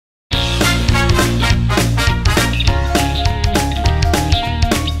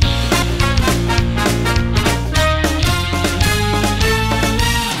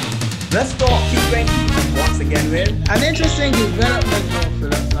An interesting development, though,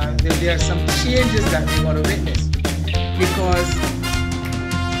 Philip. There are some changes that we're going to witness because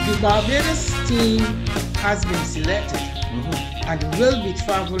the Barbados team has been selected and will be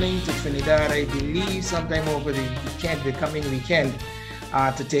traveling to Trinidad, I believe, sometime over the coming weekend,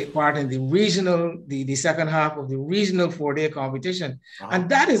 to take part in the second half of the regional 4-day competition. And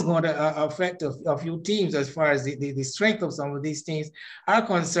that is going to affect a few teams as far as the strength of some of these teams are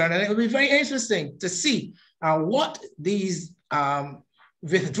concerned. And it will be very interesting to see what these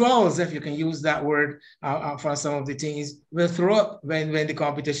withdrawals, if you can use that word, from some of the teams will throw up when the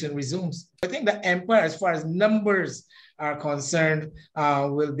competition resumes. I think the Empire, as far as numbers are concerned,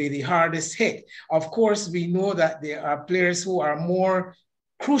 will be the hardest hit. Of course, we know that there are players who are more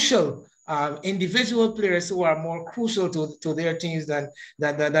crucial, individual players who are more crucial to their teams than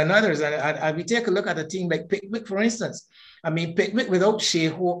others. And we take a look at a team like Pickwick, for instance. I mean, Pickwick without Shea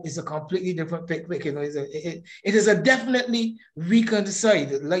Hope is a completely different Pickwick. You know, it is a definitely weakened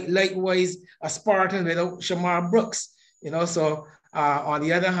side. Likewise, a Spartan without Shamar Brooks. You know, so on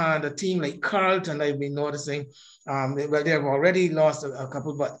the other hand, a team like Carlton, I've been noticing, well, they have already lost a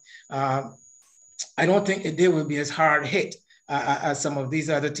couple, but I don't think they will be as hard hit as some of these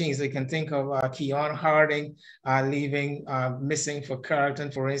other teams. You can think of Keon Harding missing for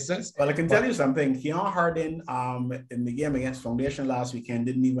Carlton, for instance. Well, I can tell you something. Keon Harding in the game against Foundation last weekend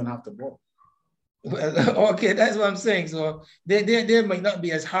didn't even have to ball. Well, okay, that's what I'm saying. So they might not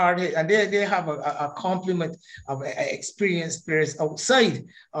be as hard hit, and they have a complement of experienced players outside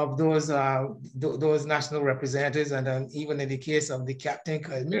of those national representatives, and even in the case of the captain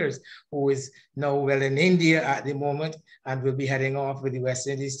Kyle Mears, who is now well in India at the moment and will be heading off with the West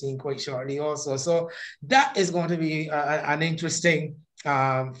Indies team quite shortly also. So that is going to be an interesting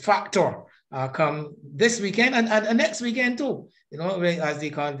factor come this weekend and next weekend too. You know, as the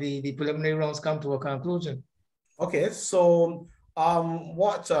preliminary rounds come to a conclusion. Okay, so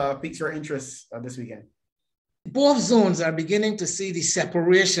what piques your interest this weekend? Both zones are beginning to see the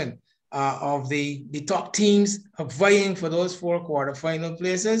separation of the top teams vying for those 4 quarterfinal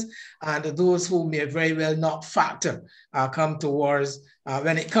places, and those who may very well not factor come towards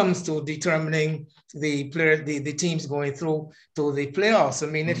when it comes to determining the teams going through to the playoffs. I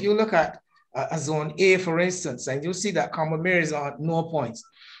mean, if you look at a zone A, for instance, and you see that Combermere is on no points.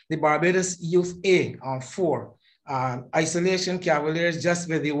 The Barbados Youth A on 4. Isolation Cavaliers just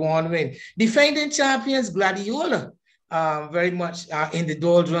with the 1 win. Defending champions Gladiola very much in the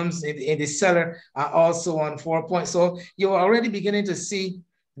doldrums, in the cellar, also on 4 points. So you're already beginning to see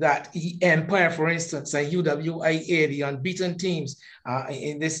that Empire, for instance, and UWIA, the unbeaten teams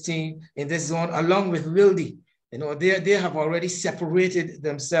in this zone, along with Wildy, you know, they have already separated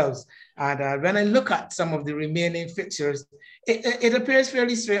themselves. And when I look at some of the remaining fixtures, it appears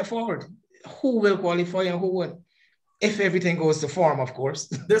fairly straightforward. Who will qualify and who won't, if everything goes to form, of course.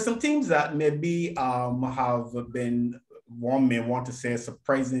 There's some teams that maybe have been, one may want to say,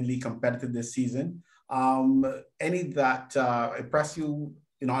 surprisingly competitive this season. Any that impress you,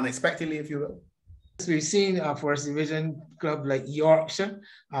 unexpectedly, if you will? We've seen a first division club like Yorkshire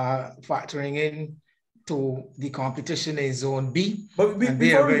factoring in to the competition in Zone B. But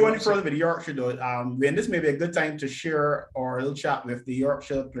before we go any further with Yorkshire, though, and this may be a good time to share our little chat with the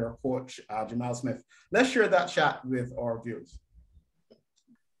Yorkshire player coach, Jamal Smith. Let's share that chat with our viewers.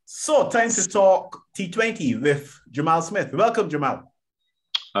 So, time to talk T20 with Jamal Smith. Welcome, Jamal.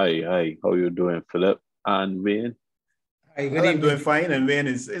 Hi. How you doing, Philip and Wayne? Hi, I'm doing fine, and Wayne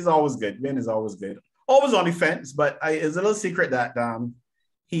is always good. Wayne is always good. Always on the fence, but it's a little secret that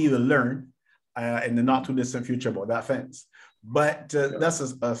he will learn in the not too distant future about that fence. But that's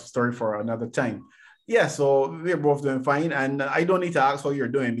a story for another time. Yeah, so we're both doing fine. And I don't need to ask how you're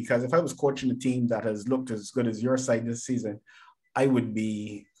doing, because if I was coaching a team that has looked as good as your side this season, I would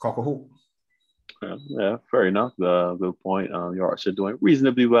be cock-a-hoop. Yeah, fair enough. Good point. Yorkshire doing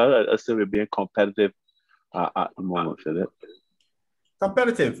reasonably well. I still being competitive at the moment, Philip.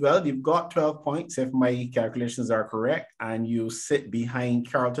 Competitive. Well, you've got 12 points, if my calculations are correct, and you sit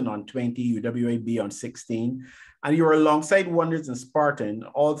behind Carlton on 20, UWAB on 16, and you're alongside Wonders and Spartan,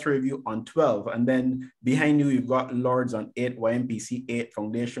 all 3 of you on 12, and then behind you, you've got Lords on 8, YMPC 8,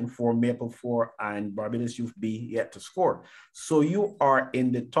 Foundation 4, Maple 4, and Barbados Youth B yet to score. So you are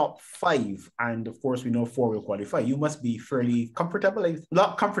in the top 5, and of course, we know 4 will qualify. You must be fairly comfortable,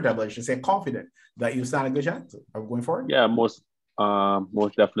 not comfortable, I should say confident that you stand a good chance of going forward. Yeah, most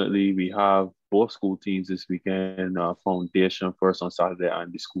definitely. We have both school teams this weekend, Foundation first on Saturday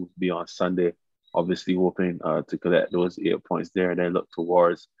and the school B on Sunday. Obviously hoping to collect those 8 points there and then look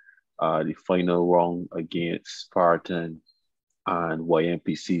towards the final round against Spartan and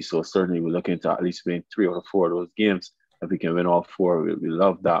YMPC. So certainly we're looking to at least win 3 out of 4 of those games. If we can win all 4, we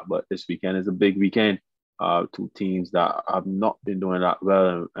love that. But this weekend is a big weekend. 2 teams that have not been doing that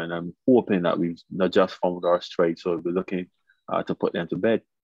well, and I'm hoping that we've not just found our stride. So we're looking to put them to bed.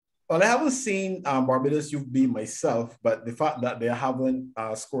 Well, I haven't seen Barbados UB myself, but the fact that they haven't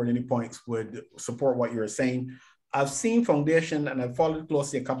scored any points would support what you're saying. I've seen Foundation and I've followed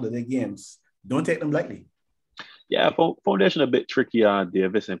closely a couple of their games. Don't take them lightly. Yeah, Foundation a bit tricky on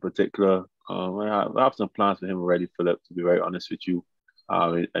Davis in particular. I have some plans for him already, Philip, to be very honest with you.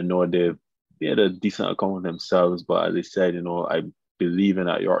 I know they had a decent account of themselves, but as I said, I believe in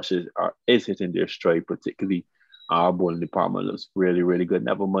that Yorkshire is hitting their stride, particularly our bowling department looks really, really good.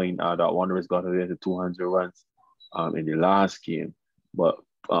 Never mind that Wanderers got away to 200 runs in the last game. But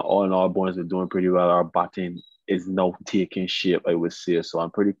all in all, bowlers are doing pretty well. Our batting is now taking shape, I would say. So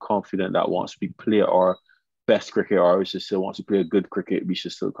I'm pretty confident that once we play our best cricket, or we should still want to play a good cricket, we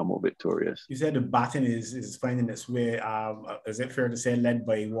should still come out victorious. You said the batting is finding its way. Is it fair to say led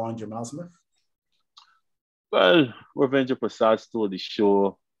by one Jamal Smith? Well, Ravindra Prasad stole the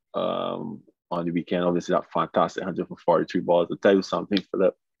show on the weekend. Obviously, that fantastic 143 balls. I'll tell you something,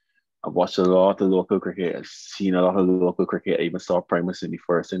 Philip. I've watched a lot of local cricket. I've seen a lot of local cricket. I even saw Primus in the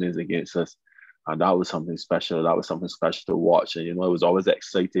first innings against us. And that was something special. That was something special to watch. And, I was always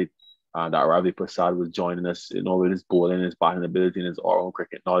excited that Ravi Prasad was joining us, with his bowling, his batting ability, and his all-round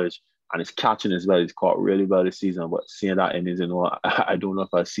cricket knowledge. And his catching as well. He's caught really well this season. But seeing that innings, I don't know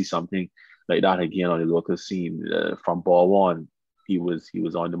if I'll see something like that again on the local scene. From ball one, he was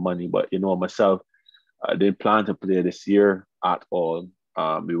on the money. But, myself, I didn't plan to play this year at all.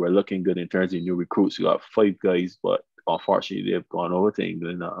 We were looking good in terms of new recruits. We got 5 guys, but unfortunately, they've gone over to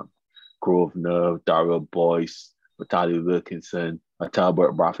England. Grosvenor, Daryl Boyce, Vitaly Wilkinson,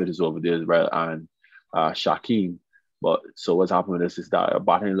 Talbot Bradford is over there as well, and Shaquem. But so what's happened with this is that our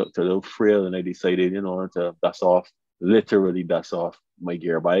batting looked a little frail, and I decided, to literally dust off my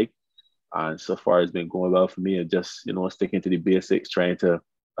gear bike. And so far, it's been going well for me. And just, sticking to the basics, trying to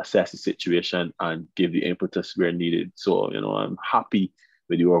assess the situation and give the impetus where needed. So, I'm happy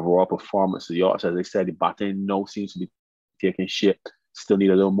with the overall performance of the Yorkshire. As I said, the batting now seems to be taking shape. Still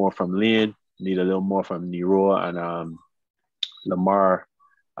need a little more from Lane, need a little more from Nero and Lamar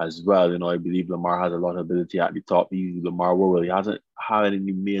as well. I believe Lamar has a lot of ability at the top. Lamar Worrell, he hasn't had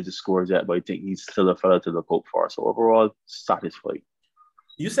any major scores yet, but I think he's still a fella to look out for. So overall, satisfied.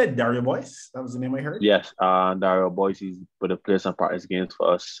 You said Dario Boyce? That was the name I heard? Yes, Dario Boyce, he's put a place on practice games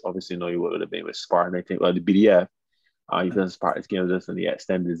for us. Obviously, he would have been with Spartan, I think. Well, the BDF, he does practice games with us, and he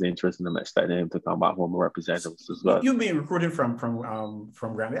extended his interest, and I'm expecting him to come back home and represent us as well. You've been recruited from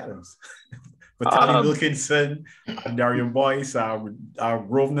Grand Adams. Vitaly Wilkinson, Dario Boyce,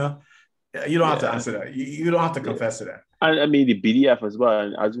 Grosvenor. You don't have to answer that. You don't have to confess to that. I mean, the BDF as well.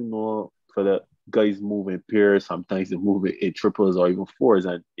 And as you know, for the guys move in pairs, sometimes they move in triples or even 4s,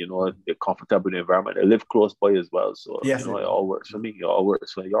 and they're comfortable in the environment. They live close by as well, so yes, it all works for me. It all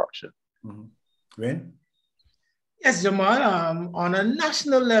works for Yorkshire. Wayne? Yes, Jamal. On a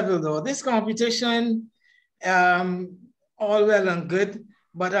national level, though, this competition, all well and good,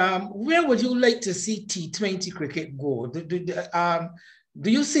 but where would you like to see T20 cricket go? Do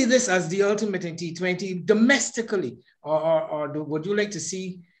you see this as the ultimate in T20 domestically, or would you like to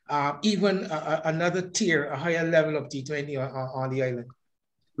see even another tier, a higher level of T20 on the island?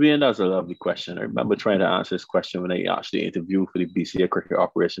 Ryan, that's a lovely question. I remember trying to answer this question when I actually interviewed for the BCA cricket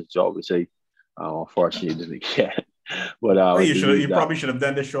operations job, which I unfortunately didn't get. But you probably should have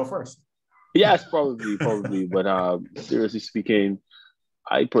done this show first. Yes, probably. But seriously speaking,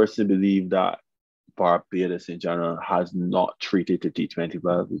 I personally believe that Barbados in general has not treated the T20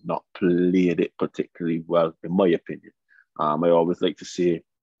 well. We've not played it particularly well, in my opinion. I always like to say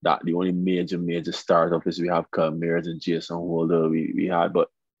that the only major stars, obviously, we have Kyle Mears and Jason Holder we had, but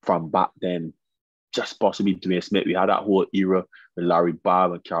from back then, just possibly Dwayne Smith, we had that whole era with Larry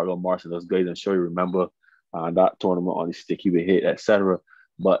Bob and Carlo Martin, those guys. I'm sure you remember that tournament on the sticky we hit, etc.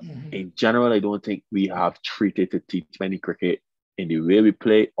 But in general, I don't think we have treated the T20 cricket in the way we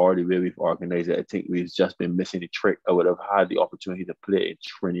play or the way we've organized it. I think we've just been missing the trick. I would have had the opportunity to play in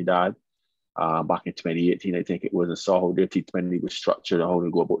Trinidad back in 2018. I think it was, and saw how their T20 was structured and how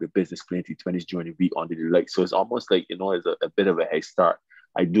they go about the business playing T20s during the week under the lights. So it's almost like, it's a bit of a head start.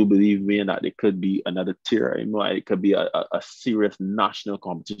 I do believe, man, that there could be another tier. It could be a serious national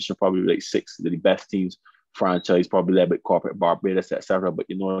competition, probably like 6 of the best teams, franchise, probably led by corporate Barbados, etc. But,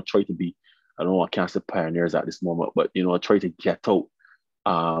 try to be, I don't want to cancel pioneers at this moment, but, try to get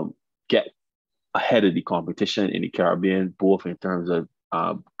out, get ahead of the competition in the Caribbean, both in terms of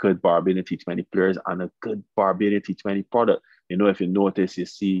good Barbadian T20 players and a good Barbadian T20 product. You know, if you notice, you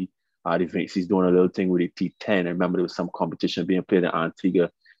see the Vinci's doing a little thing with the T10. I remember there was some competition being played in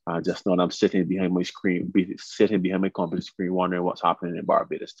Antigua. Just now, I'm sitting behind my screen, sitting behind my computer screen, wondering what's happening in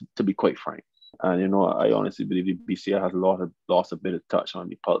Barbados, to be quite frank. And, you know, I honestly believe the BCA has lost a bit of touch on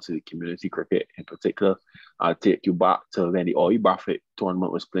the pulse of the community cricket in particular. I'll take you back to when the Oi Buffett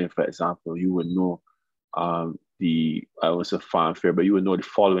tournament was playing, for example. You would know I was a fanfare, but you would know the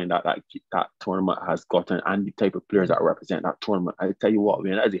following that tournament has gotten and the type of players that represent that tournament. I tell you what,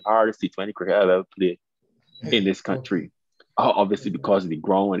 man, that's the hardest T20 cricket I've ever played in this country. Obviously because of the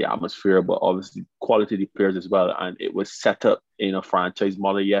ground and the atmosphere, but obviously quality of the players as well. And it was set up in a franchise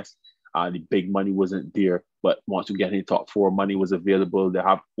model, yes. The big money wasn't there, but once you get in top four, money was available. They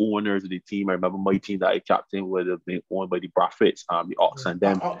have owners of the team. I remember my team that I captained would have been owned by the Braffits, the Ox and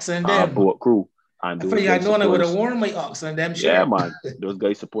them, boat crew. And I thought you had known I would have worn my Ox and them. Yeah, man. Those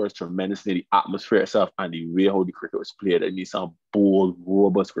guys support us tremendously. The atmosphere itself and the way how the cricket was played. And you some bold,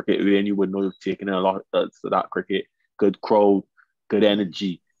 robust cricket. And you would know you've taken in a lot of that cricket. Good crowd, good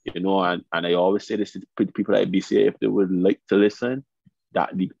energy, you know. And I always say this to people at BCA, if they would like to listen,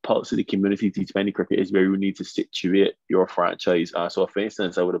 that the pulse of the community T20 cricket is where you need to situate your franchise. So, for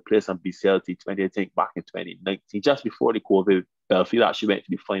instance, I would have played some BCL T20, I think, back in 2019, just before the COVID. Belfield actually went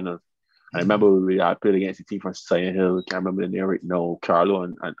to the finals. I remember I played against the team from Sion Hill. I can't remember the name right now, Carlo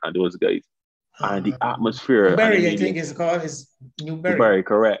and those guys. And the atmosphere. Newberry, I think it's called, is Newberry. Newberry,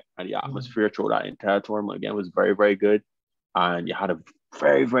 correct. And the atmosphere through that entire tournament, again, was very, very good. And you had a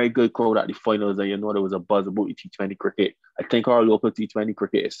very, very good crowd at the finals. And you know there was a buzz about the T20 cricket. I think our local T20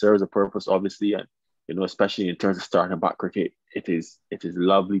 cricket, it serves a purpose, obviously. And, you know, especially in terms of starting back cricket, it is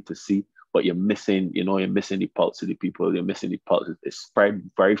lovely to see. But you're missing the pulse of the people. You're missing the pulse. It's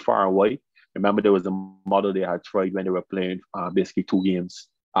spread very far away. Remember, there was a model they had tried when they were playing basically 2 games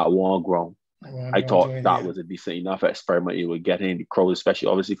at one ground. I thought that was a decent enough experiment. You would get in the crowd, especially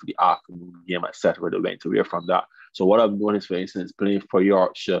obviously for the afternoon game, etc. They went away from that. So what I've noticed, for instance, playing for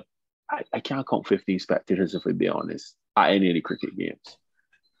Yorkshire, I can't count 15 spectators, if I be honest, at any of the cricket games.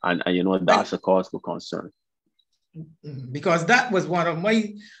 And you know, that's a cause for concern. Because that was one of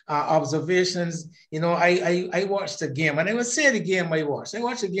my observations. You know, I watched the game, and I would say the game I watched. I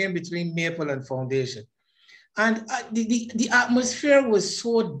watched a game between Maple and Foundation, and the atmosphere was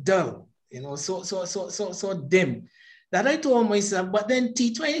so dull, you know, so dim, that I told myself, but then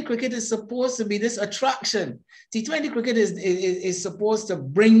T20 cricket is supposed to be this attraction. T20 cricket is supposed to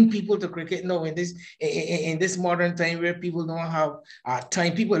bring people to cricket. No, in this modern time where people don't have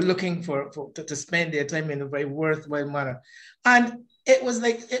time, people are looking to spend their time in a very worthwhile manner. And it was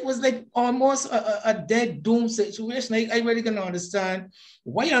like almost a dead doom situation. I really can understand,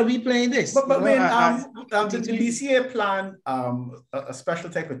 why are we playing this? But when the BCA planned a special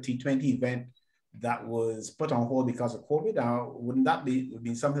type of T20 event that was put on hold because of COVID, wouldn't that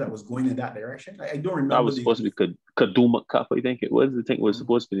be something that was going in that direction? I don't remember. That was supposed to be Kaduma Cup, I think it was. I think it was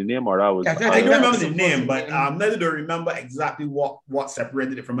supposed to be the name, or that was. I don't remember the name, but neither do I remember exactly what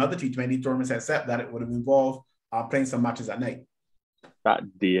separated it from other T20 tournaments, except that it would have involved playing some matches at night.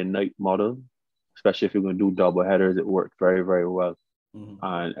 That day and night model, especially if you're going to do double headers, it worked very, very well.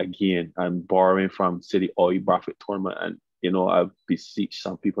 And again, I'm borrowing from City Oi Braffit tournament, and you know, I beseech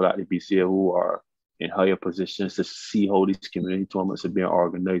some people at the BCA who are in higher positions to see how these community tournaments are being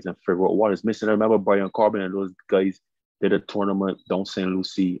organized and figure out what is missing. I remember Brian Corbin and those guys did a tournament down St.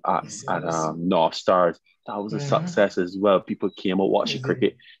 Lucie at North Stars. That was a success as well. People came out watching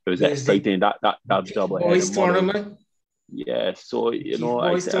cricket. It was exciting. That double header tournament. Yeah, so you know,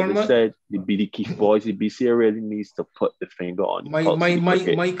 like I said, the Keith Boys, the BCA really needs to put the finger on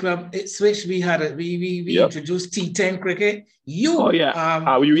my club. It switched. We introduced T10 cricket.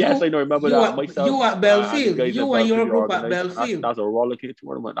 I don't remember that. Myself, you at Belfield. You and your group at Belfield. That's a roller coaster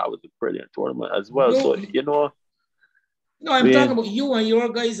tournament. That was a brilliant tournament as well. So you know. No, I'm talking about you and your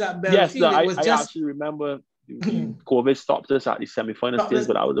guys at Belfield. Yes, I actually remember. COVID stopped us at the semi-final stage,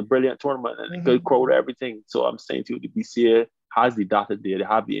 but that was a brilliant tournament and a good crowd, everything. So I'm saying to you, the BCA has the data there, they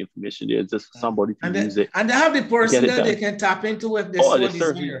have the information there, just somebody to use it. And they have the personnel they can tap into if this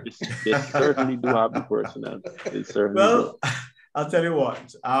they certainly do have the personnel. They certainly do. I'll tell you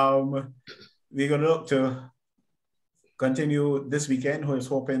what, we're going to look to continue this weekend. Who is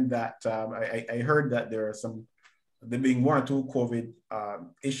hoping that, I heard that there being 1 or 2 COVID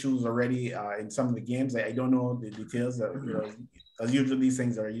issues already in some of the games. I don't know the details. You know, as usual, these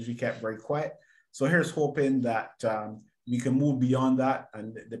things are usually kept very quiet. So here's hoping that we can move beyond that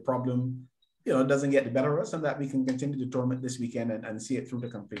and the problem, you know, doesn't get the better of us, and that we can continue the tournament this weekend and see it through to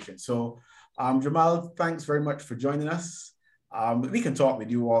completion. So Jamal, thanks very much for joining us. We can talk with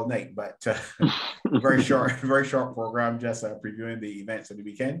you all night, but very short program, just previewing the events of the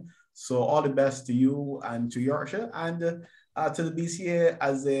weekend. So all the best to you and to Yorkshire and to the BCA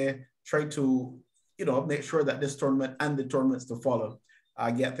as they try to, make sure that this tournament and the tournaments to follow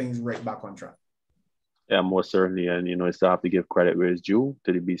get things right back on track. Yeah, most certainly. And, you still have to give credit where it's due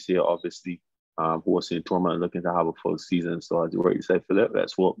to the BCA, obviously, hosting the tournament and looking to have a full season. So as you already said, Philip,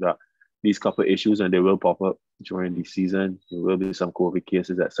 let's hope that these couple of issues, and they will pop up during the season. There will be some COVID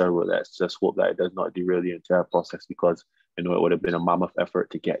cases, etc. Let's just hope that it does not derail the entire process, because it would have been a mammoth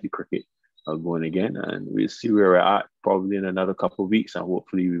effort to get the cricket going again. And we'll see where we're at probably in another couple of weeks, and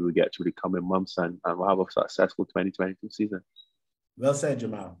hopefully we will get through the coming months and we'll have a successful 2022 season. Well said,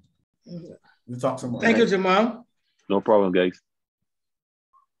 Jamal. We'll talk some more. Thank you, Jamal. No problem, guys.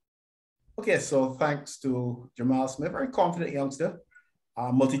 Okay, so thanks to Jamal Smith, very confident youngster.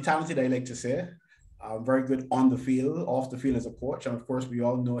 Multi-talented, I like to say. Very good on the field, off the field as a coach. And of course, we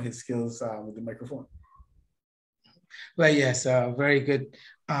all know his skills with the microphone. Well, yes, very good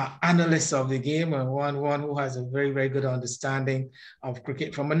analyst of the game, and one who has a very, very good understanding of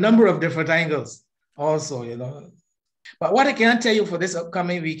cricket from a number of different angles also, But what I can tell you for this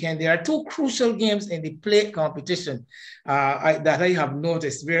upcoming weekend, there are two crucial games in the plate competition that I have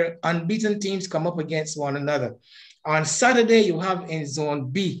noticed, where unbeaten teams come up against one another. On Saturday, you have in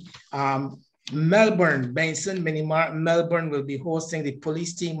Zone B, Melbourne, Benson, Minimar. Melbourne will be hosting the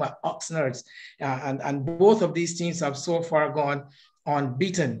police team at Oxnards. And both of these teams have so far gone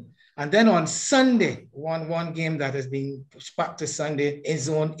unbeaten. And then on Sunday, one game that has been pushed back to Sunday in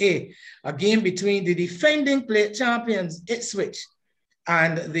Zone A, a game between the defending plate champions, Ipswich,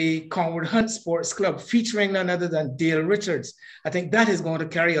 and the Conward Hunt Sports Club, featuring none other than Dale Richards. I think that is going to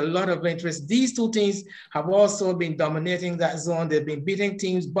carry a lot of interest. These two teams have also been dominating that zone. They've been beating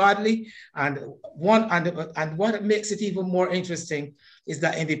teams badly. And what makes it even more interesting is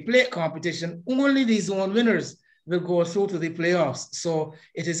that in the plate competition, only the zone winners will go through to the playoffs. So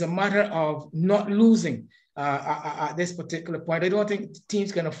it is a matter of not losing at this particular point. I don't think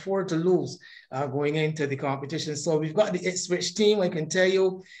teams can afford to lose going into the competition. So we've got the Ipswich team. I can tell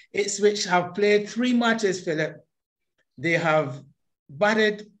you, Ipswich have played 3 matches, Philip. They have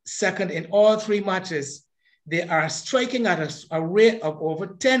batted second in all 3 matches. They are striking at a rate of over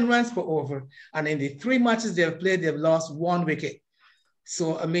 10 runs per over. And in the 3 matches they have played, they've lost 1 wicket.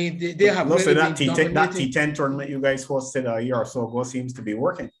 So, I mean, they have really that T10 tournament you guys hosted a year or so ago seems to be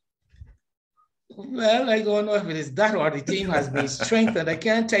working. Well, I don't know if it is that or the team has been strengthened. I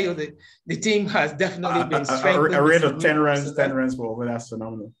can't tell you that the team has definitely been strengthened. A rate of 10 runs per over, that's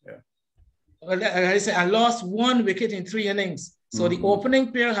phenomenal. Yeah. Well, like I said, I lost 1 wicket in 3 innings. So the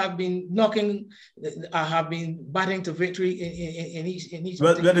opening pair have been batting to victory in each.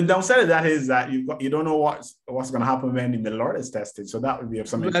 Well, the downside of that is that you don't know what's going to happen when the middle order is tested. So that would be of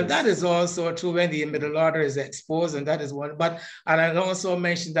some interest. Well, that is also true when the middle order is exposed, and that is one. And I also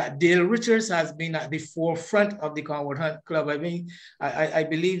mentioned that Dale Richards has been at the forefront of the Conward Hunt Club. I mean, I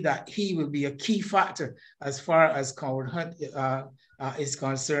believe that he will be a key factor as far as Conward Hunt is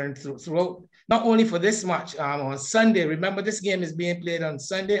concerned throughout. Not only for this match on Sunday. Remember, this game is being played on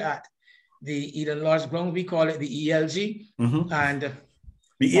Sunday at the Eden Lodge ground. We call it the ELG. Mm-hmm. And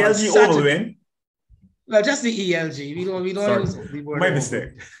the ELG Oval win. Well, just the ELG. We don't use the word. My mistake.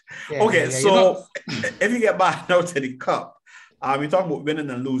 Yeah, okay, so if you get back now to the cup, we talk about winning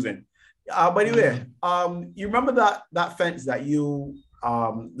and losing. By the way, you remember that fence that you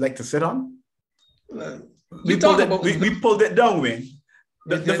like to sit on? We pulled it down, Wayne.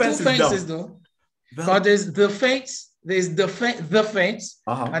 The fence is down. Though. But there's the fence,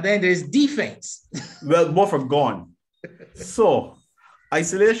 and then there's defense. Well, both are gone. So,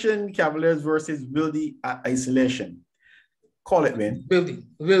 Isolation Cavaliers versus Wildy at Isolation. Call it, man.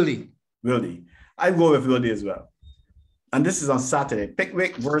 Wildy. I go with Wildy as well. And this is on Saturday.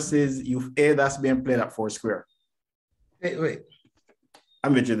 Pickwick versus Youth A, that's being played at 4 Square. Wait.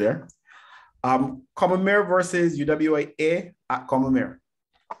 I'm with you there. Commonmere versus UWA at Commonmere.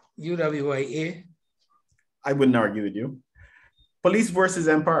 UWA. I wouldn't argue with you. Police versus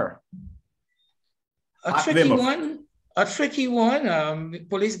Empire. A tricky one.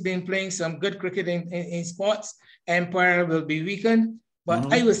 Police been playing some good cricket in spots. Empire will be weakened,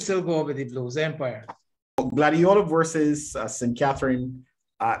 but I will still go with the Blues. Empire. Gladiola versus St. Catherine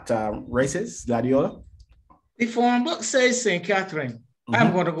at Races. Gladiola. The form book says St. Catherine.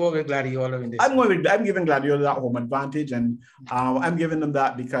 I'm going to go with Gladiola in this. I'm giving Gladiola that home advantage, and I'm giving them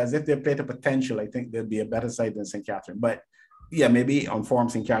that because if they play to potential, I think they'll be a better side than St. Catherine. But yeah, maybe on form,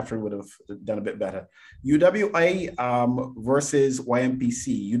 St. Catherine would have done a bit better. UWA versus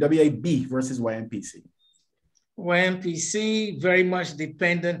YMPC. UWA B versus YMPC. YMPC, very much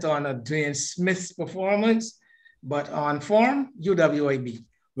dependent on Dwayne Smith's performance, but on form, UWIB.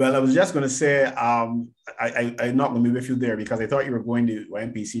 Well, I was just going to say, I'm not going to be with you there because I thought you were going to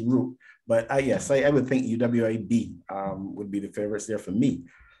YMPC route. But yes, I would think UWIB would be the favorites there for me.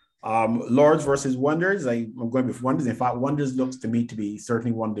 Lords versus Wonders. I'm going with Wonders. In fact, Wonders looks to me to be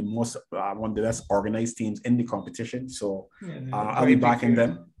certainly one of the best organized teams in the competition. So I'll be backing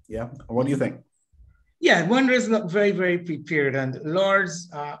them. Yeah. What do you think? Yeah, Wanderers look very, very prepared, and Lords,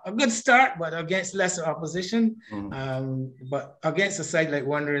 a good start, but against lesser opposition. But against a side like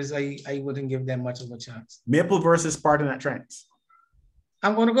Wanderers, I wouldn't give them much of a chance. Maple versus Spartan at Trent.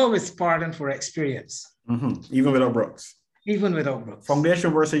 I'm going to go with Spartan for experience. Even without Brooks. Even without Brooks.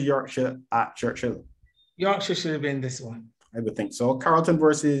 Foundation versus Yorkshire at Churchill. Yorkshire should have been this one. I would think so. Carlton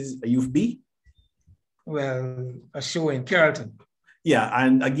versus Youth B. Well, a show in Carlton. Yeah,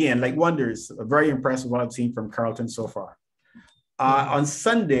 and again, like Wonders, very impressed with what I've seen from Carlton so far. On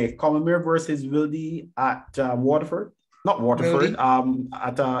Sunday, Commonwealth versus Wildy at Waterford. Not Waterford. At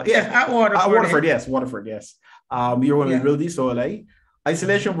Waterford. At Waterford, yes. Waterford, yes. You're going with Wildy, so like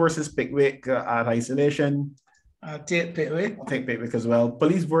Isolation versus Pickwick at Isolation. I'll take Pickwick. I'll take Pickwick as well.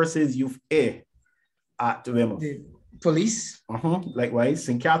 Police versus Youth A at Weymouth. Police. Likewise.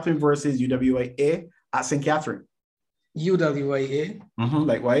 St. Catherine versus UWA at St. Catherine. UWA.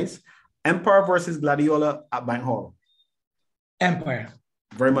 Likewise. Empire versus Gladiola at Bank Hall. Empire.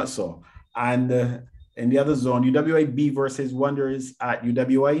 Very much so. And in the other zone, UWA-B versus Wanderers at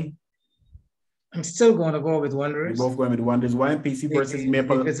UWA. I'm still going to go with Wanderers. We're both going with Wanderers. YMPC versus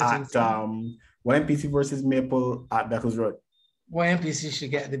Maple at YMPC versus Maple at Beckles Road. YMPC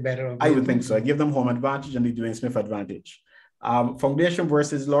should get the better of it. I would think so. I give them home advantage and the Dwayne Smith advantage. Foundation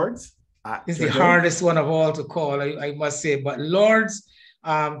versus Lords. It's the hardest one of all to call, I must say. But Lords,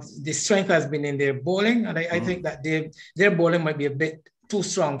 the strength has been in their bowling, and I think that their bowling might be a bit too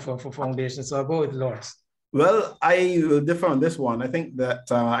strong for Foundation. So I'll go with Lords. Well, I will differ on this one. I think that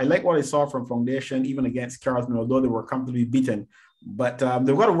I like what I saw from Foundation, even against Carlton, although they were comfortably beaten. But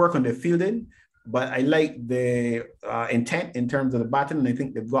they've got to work on their fielding. But I like the intent in terms of the batting, and I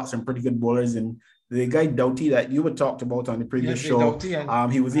think they've got some pretty good bowlers. And the guy Doughty that you had talked about on the previous show,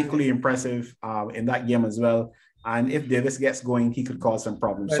 he was equally impressive in that game as well. And if Davis gets going, he could cause some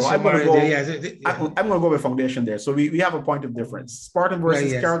problems. So I'm going to go. I'm going to go with Foundation there. So we have a point of difference. Spartan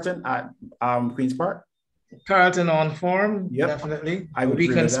versus Carlton at Queens Park. Carlton on form, definitely. I would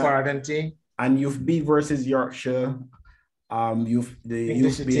weaken Spartan team. And Youth B versus Yorkshire. Youth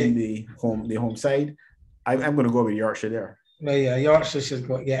being the home side. I'm going to go with Yorkshire there. Well, yeah, Yorkshire should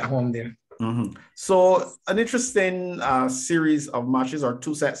get home there. So an interesting series of matches, or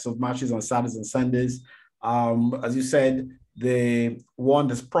two sets of matches on Saturdays and Sundays. As you said, the one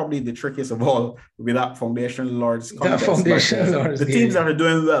that's probably the trickiest of all will be that Foundation Lords contest. The teams that are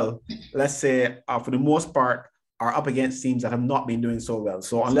doing well, let's say, for the most part, are up against teams that have not been doing so well.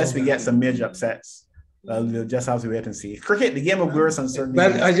 So unless we get some major upsets, well, we'll just have to wait and see. Cricket, the game of glorious uncertainty.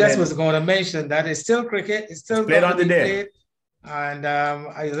 Well, I just was going to mention that it's still cricket. It's still played on the day. And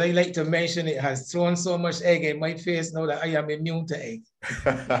I like to mention it has thrown so much egg in my face now that I am immune to egg.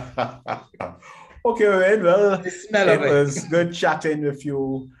 Okay, well, it was good chatting with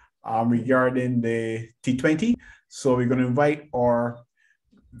you regarding the T20. So we're going to invite our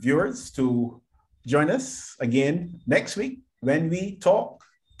viewers to join us again next week when we talk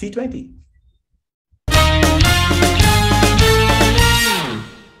T20.